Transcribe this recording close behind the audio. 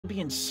Be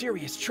in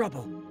serious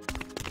trouble.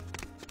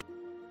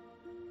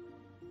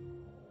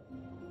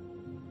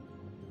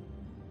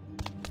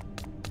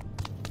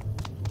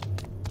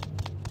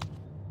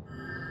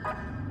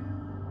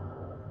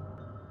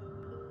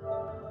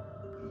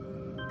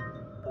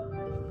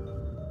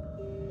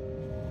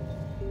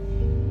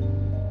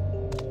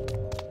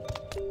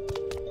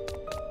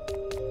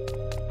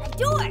 A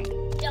door!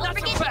 Don't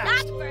forget to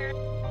knock first!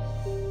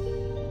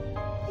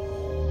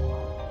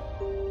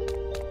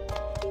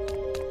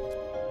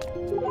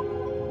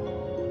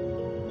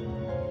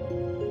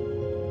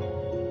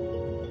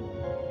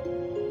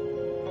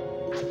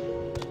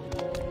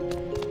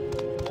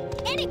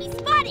 Enemy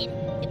spotted!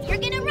 If you're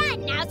gonna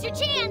run, now's your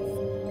chance!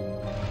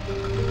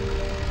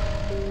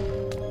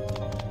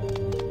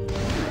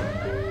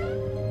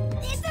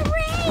 It's a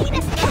raid!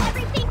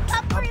 Everything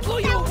up for himself! Blow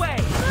you away!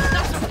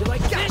 That's something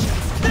like this!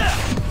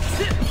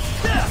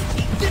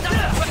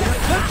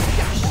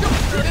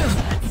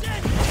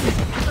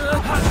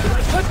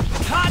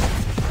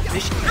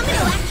 I'm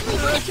gonna actually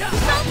win it!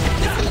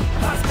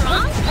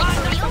 Strong? Like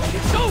for real?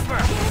 It's over!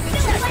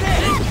 Still like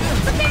that!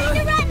 Preparing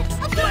to run!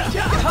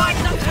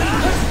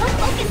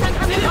 Focus on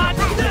coming back!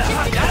 Just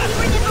because you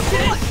were there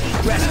before!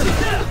 Rest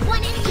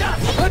One enemy!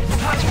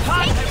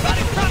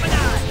 Everybody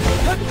promenade!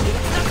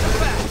 Not so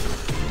fast!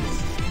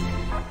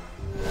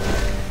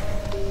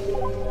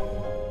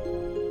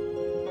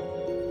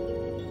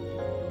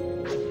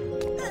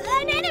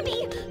 An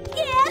enemy!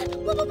 Yeah!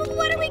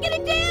 What are we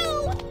gonna do?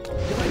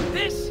 You like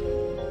this?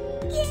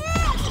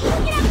 Yeah!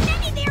 Look at how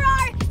many there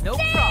are! No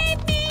Save problem.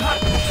 me!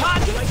 Hot!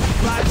 You like to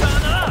rise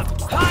on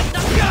up! Hot!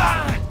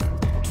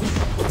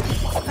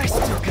 I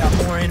still got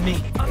more in me.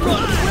 I'm on the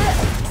way!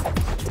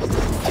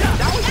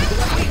 That was a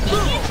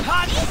move!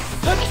 Hot!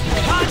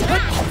 Hot!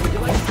 You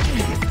like to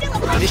Still a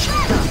bunch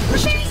left!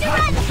 Preparing to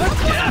run!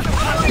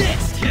 Hot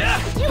this! Yeah!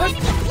 Two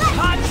enemies left!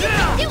 Hot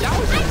down! Do it!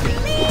 I'm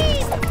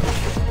relieved!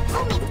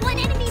 Only one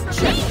enemy remains!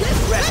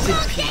 Rest Let's in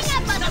all peace. gang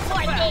up on the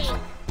poor thing!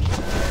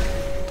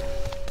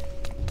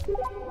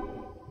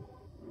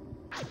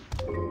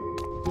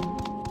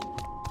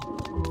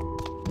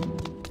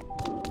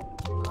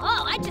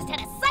 Oh, I just had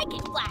a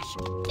psychic flash!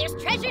 There's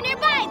treasure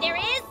nearby, there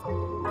is!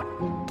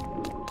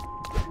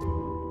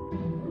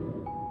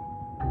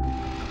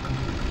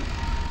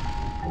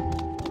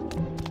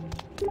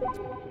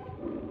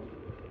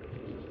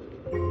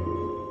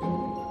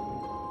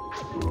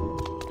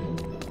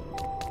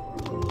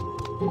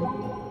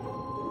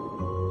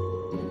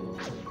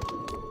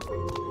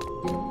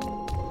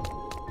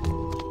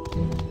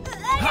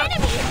 An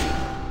enemy!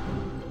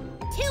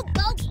 Two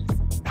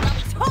bogeys! Well,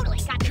 we totally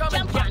got the Come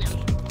and jump get on me. them!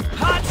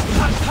 Hot!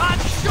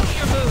 Show me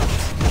your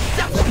moves!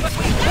 That's what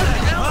we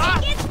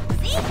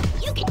See?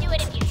 You can do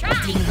it if you try!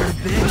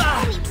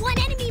 Ah. Only one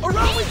enemy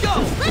Around we remains! go!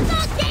 Let's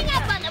all gang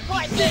up on the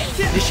poor thing!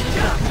 Mission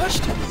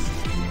accomplished!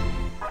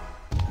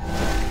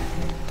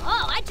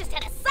 Oh, I just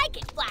had a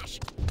psychic flash!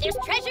 There's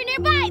treasure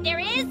nearby, there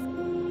is!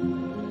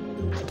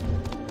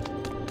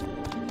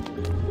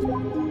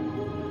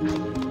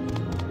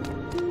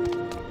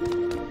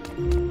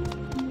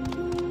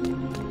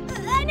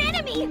 An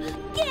enemy!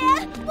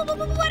 Yeah! What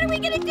are we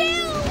gonna do?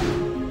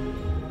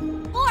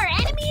 More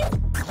enemies?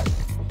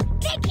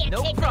 They can't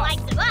No take the problem.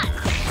 likes of us!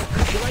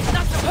 You like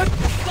nothing?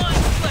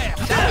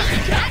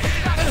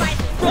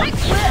 Flying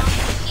flare!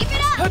 Keep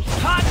it up!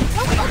 Hot!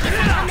 Don't focus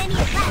on how many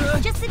is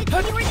left, just that it's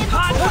fewer than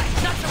Hot! before!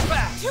 Not so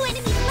fast! Two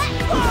enemies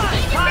left!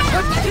 Hot!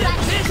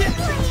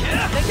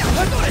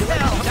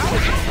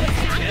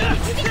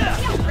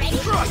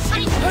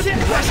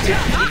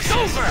 It's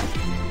over!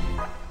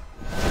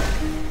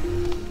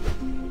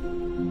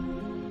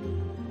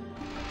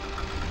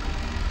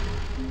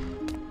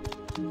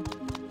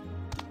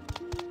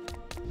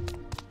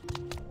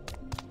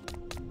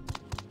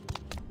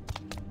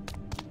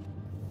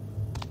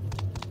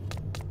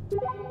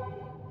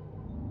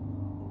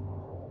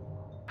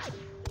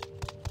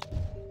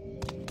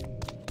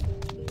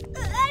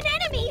 An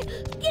enemy!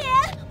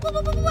 Yeah!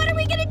 What are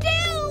we gonna do?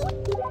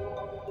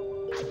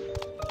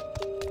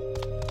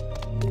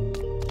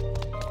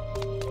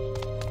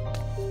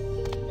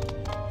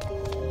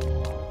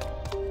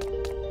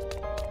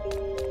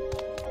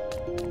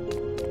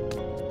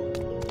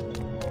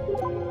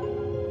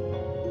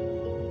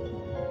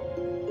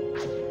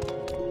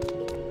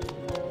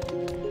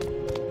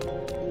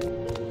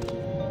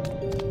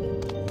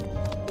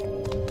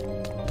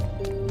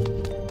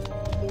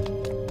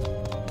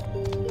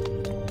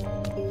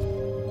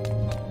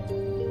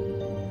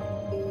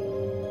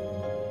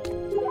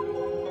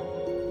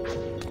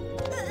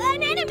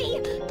 An enemy!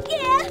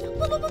 Yeah!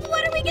 What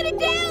are we gonna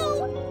do?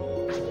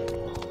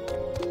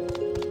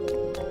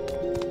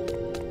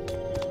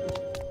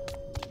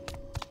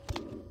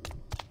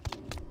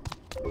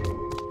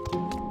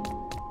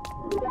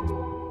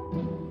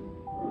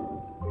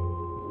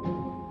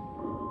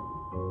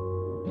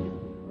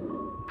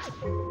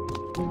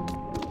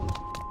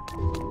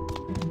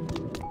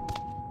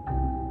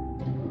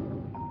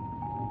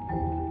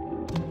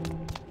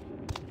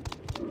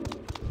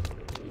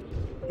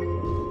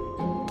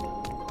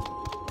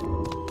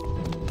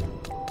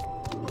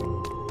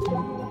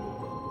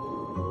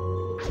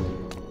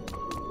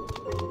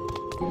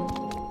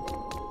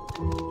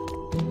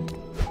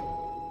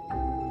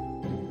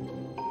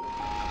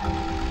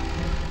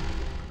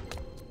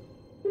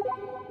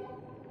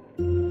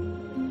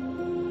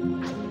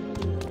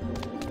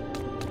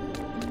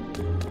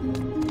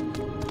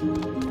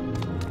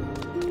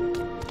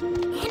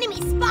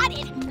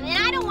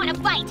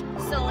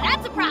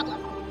 problem.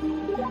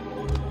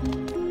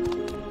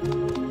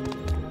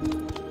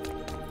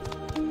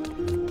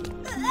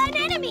 An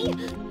enemy!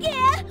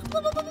 Yeah!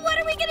 What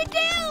are we gonna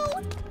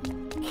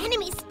do?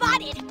 Enemy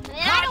spotted!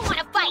 I don't want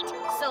to fight,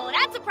 so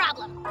that's a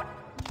problem.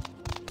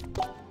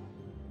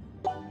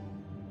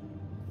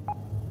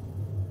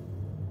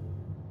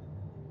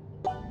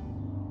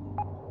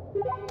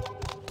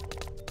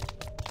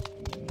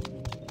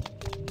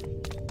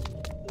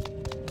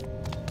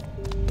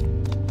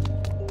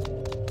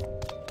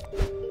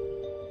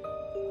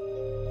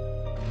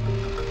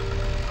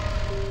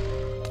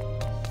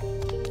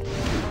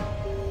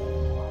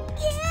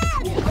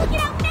 Look at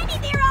how many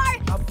there are!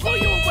 I'll pull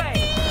you away!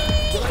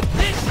 Like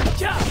this!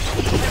 Jump!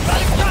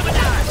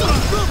 Promenade!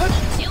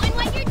 Keep doing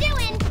what you're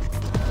doing!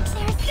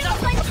 There's still a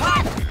bunch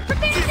left!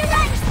 Prepare to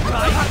run!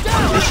 Right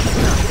down!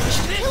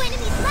 2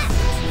 enemies left!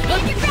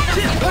 Stand your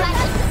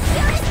ground!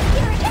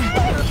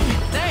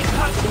 Thanks!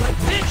 Like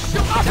this!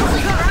 Show up!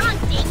 Only wrong,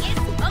 Dingus!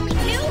 Only 2?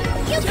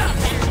 You can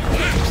better than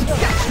that!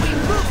 Catch me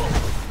move!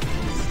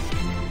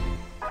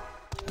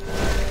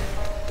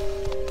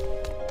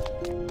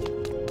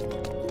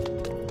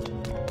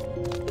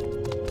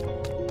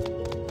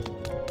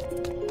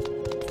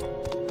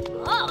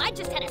 Oh, I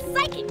just had a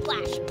psychic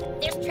flash!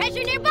 There's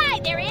treasure nearby,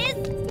 there is!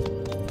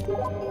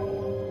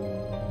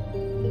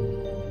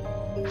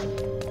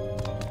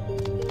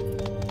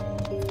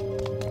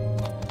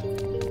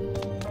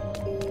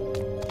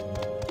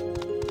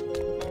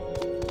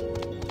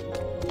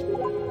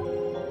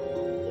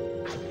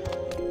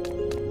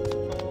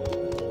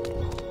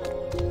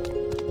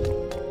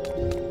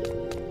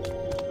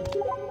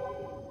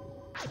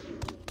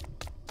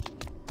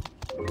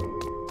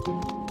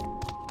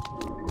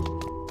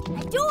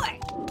 A door!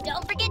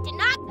 Don't forget to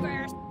knock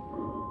first!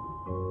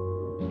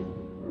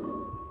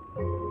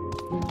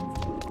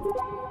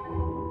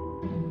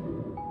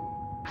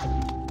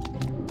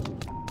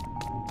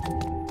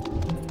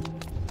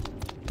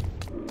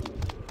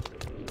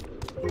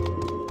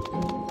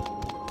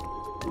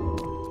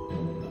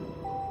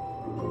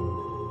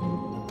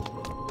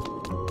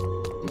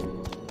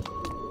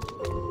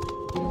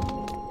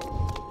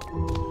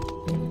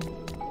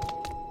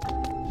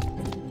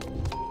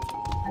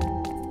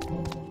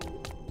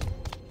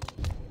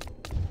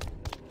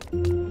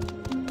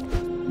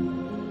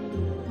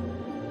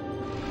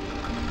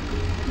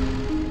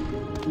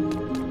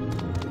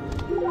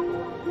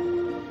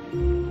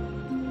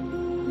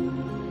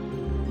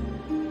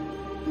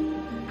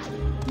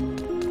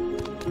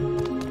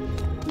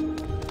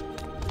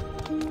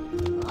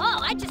 Oh,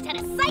 I just had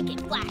a psychic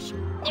flash!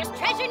 There's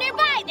treasure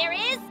nearby, there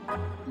is!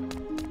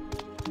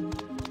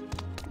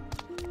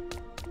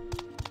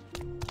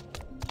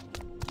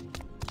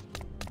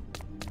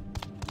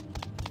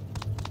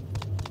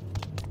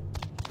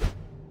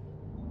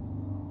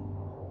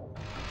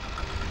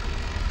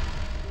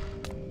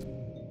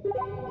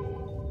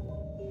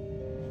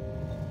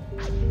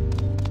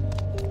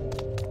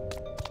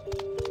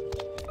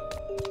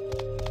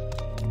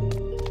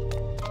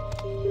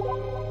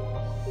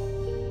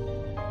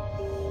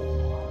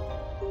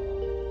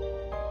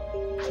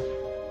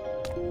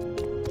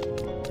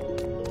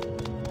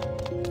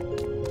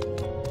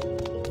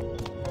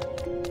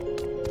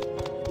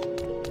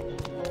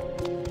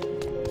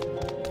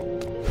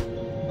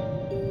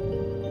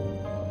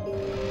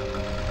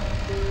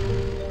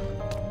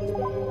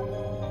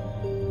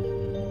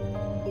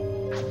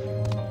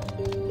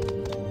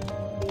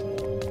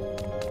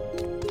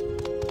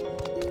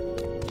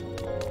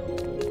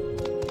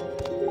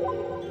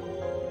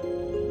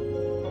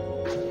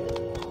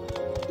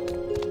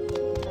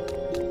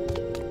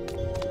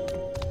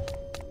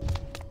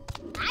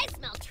 I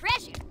smell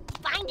treasure!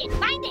 Find it,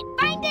 find it,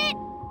 find it!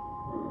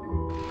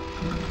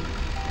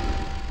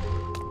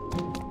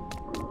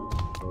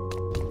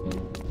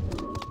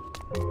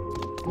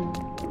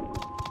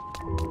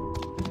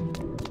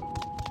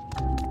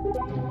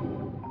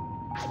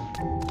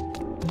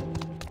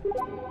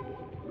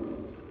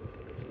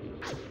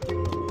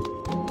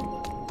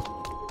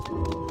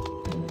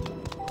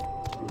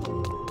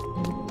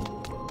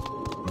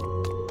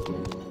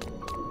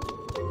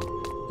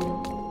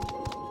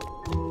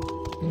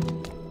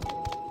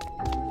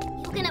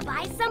 You gonna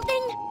buy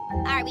something?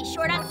 Are we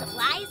short on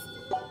supplies?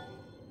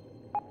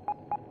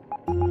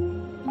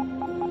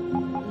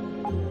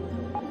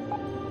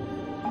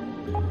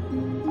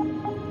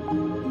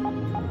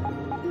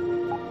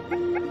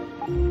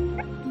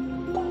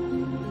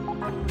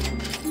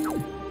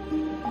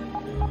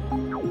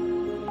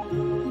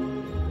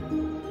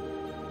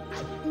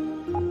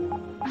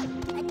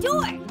 A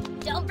door!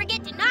 Don't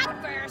forget to knock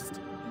first!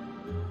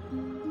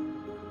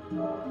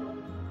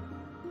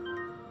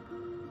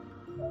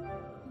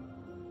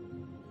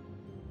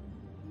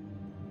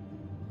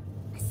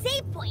 A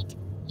save point!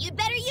 You'd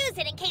better use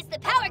it in case the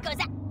power goes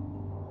out.